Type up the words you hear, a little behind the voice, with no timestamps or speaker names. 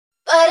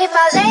But if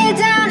I lay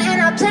down and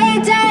I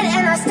play dead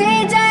and I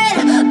stay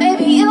dead,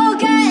 maybe you'll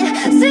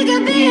get sick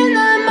of being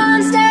the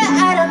monster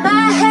out of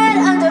my head,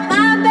 under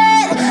my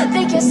bed.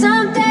 Think you're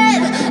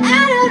something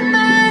out of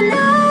my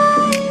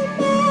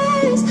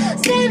nightmares,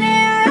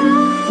 standing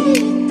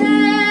right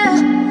there.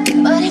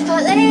 But if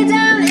I lay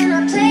down and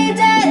I play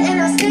dead and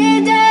I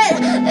stay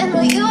dead, then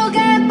will you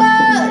get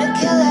bored of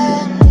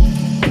killing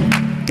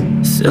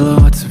me?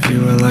 Silhouettes of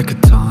you are like a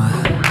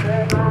taunt.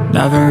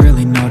 Never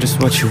really know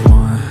just what you want.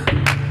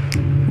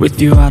 With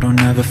you I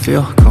don't ever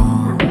feel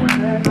calm.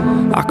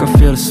 I can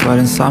feel the sweat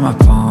inside my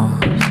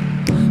palms.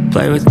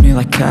 Play with me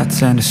like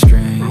cats and a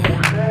string.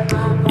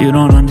 You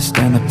don't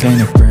understand the pain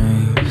it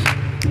brings.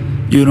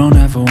 You don't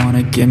ever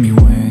wanna give me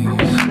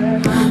wings.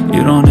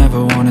 You don't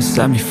ever wanna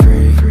set me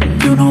free.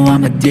 You know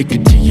I'm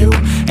addicted to you,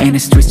 and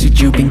it's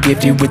twisted, you've been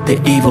gifted with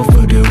the evil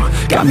voodoo.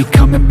 Got me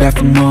coming back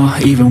for more,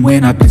 even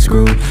when I've been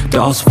screwed.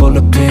 Dolls full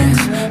of pins,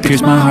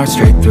 pierce my heart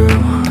straight through.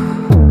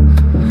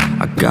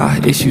 I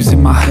got issues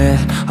in my head,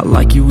 I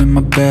like you in my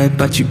bed,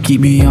 but you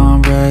keep me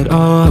on red.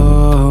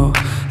 Oh,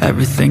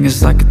 everything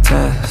is like a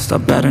test, I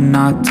better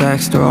not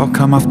text or I'll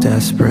come off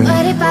desperate.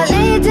 But if I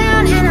lay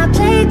down and I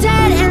play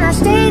dead and I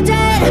stay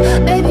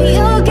dead, baby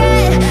you'll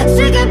get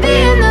sick of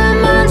being the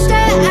monster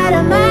out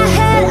of my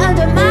head,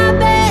 under my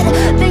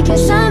bed. Think you're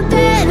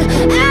something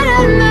out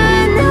of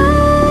my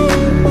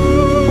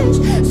nightmares,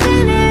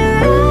 standing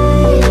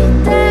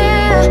right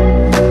there.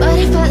 But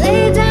if I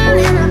lay down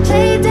and I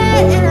play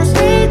dead and I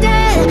stay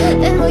dead,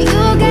 then will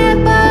you get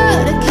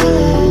bored of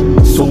killing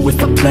me? So if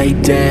I play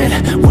dead,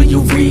 will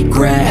you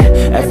regret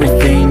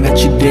everything that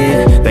you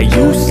did, that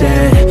you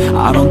said?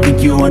 I don't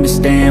think you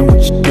understand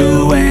what you're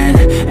doing,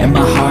 and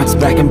my heart's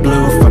black and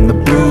blue from the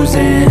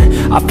bruising.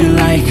 I feel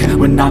like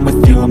when I'm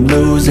with you I'm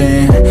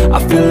losing. I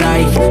feel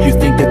like you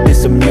think that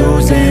this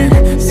amusing,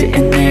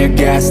 sitting there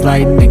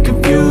gaslighting and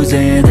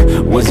confusing.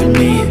 Was it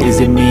me? Is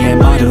it me?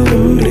 Am I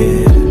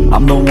deluded?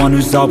 I'm the one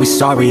who's always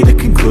sorry, the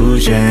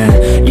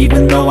conclusion,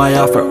 even though I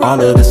offer all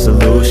of the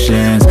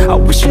solutions. I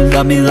wish you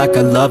loved me like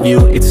I love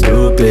you, it's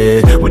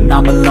stupid. When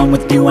I'm alone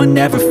with you I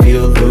never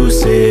feel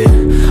lucid.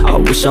 I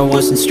wish I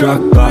wasn't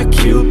struck by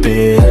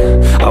Cupid.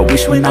 I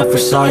wish when I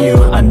first saw you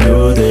I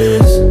knew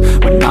this.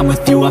 When I'm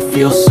with you I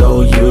feel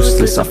so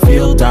useless, I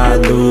feel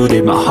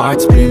diluted, my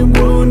heart's been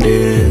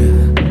wounded.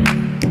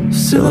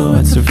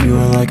 Silhouettes of you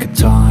are like a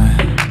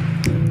taunt.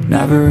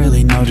 Never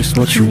really know just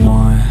what you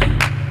want.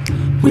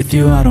 With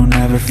you I don't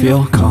ever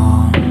feel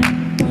calm.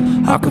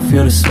 I can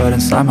feel the sweat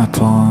inside my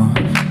palms.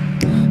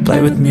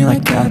 Play with me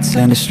like cats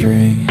and a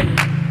string.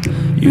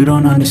 You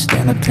don't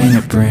understand the pain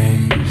it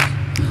brings.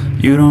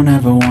 You don't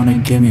ever wanna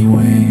give me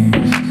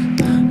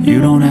wings.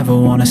 You don't ever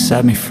wanna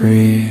set me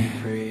free.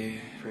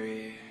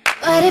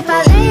 But if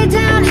I lay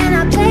down and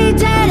I play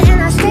dead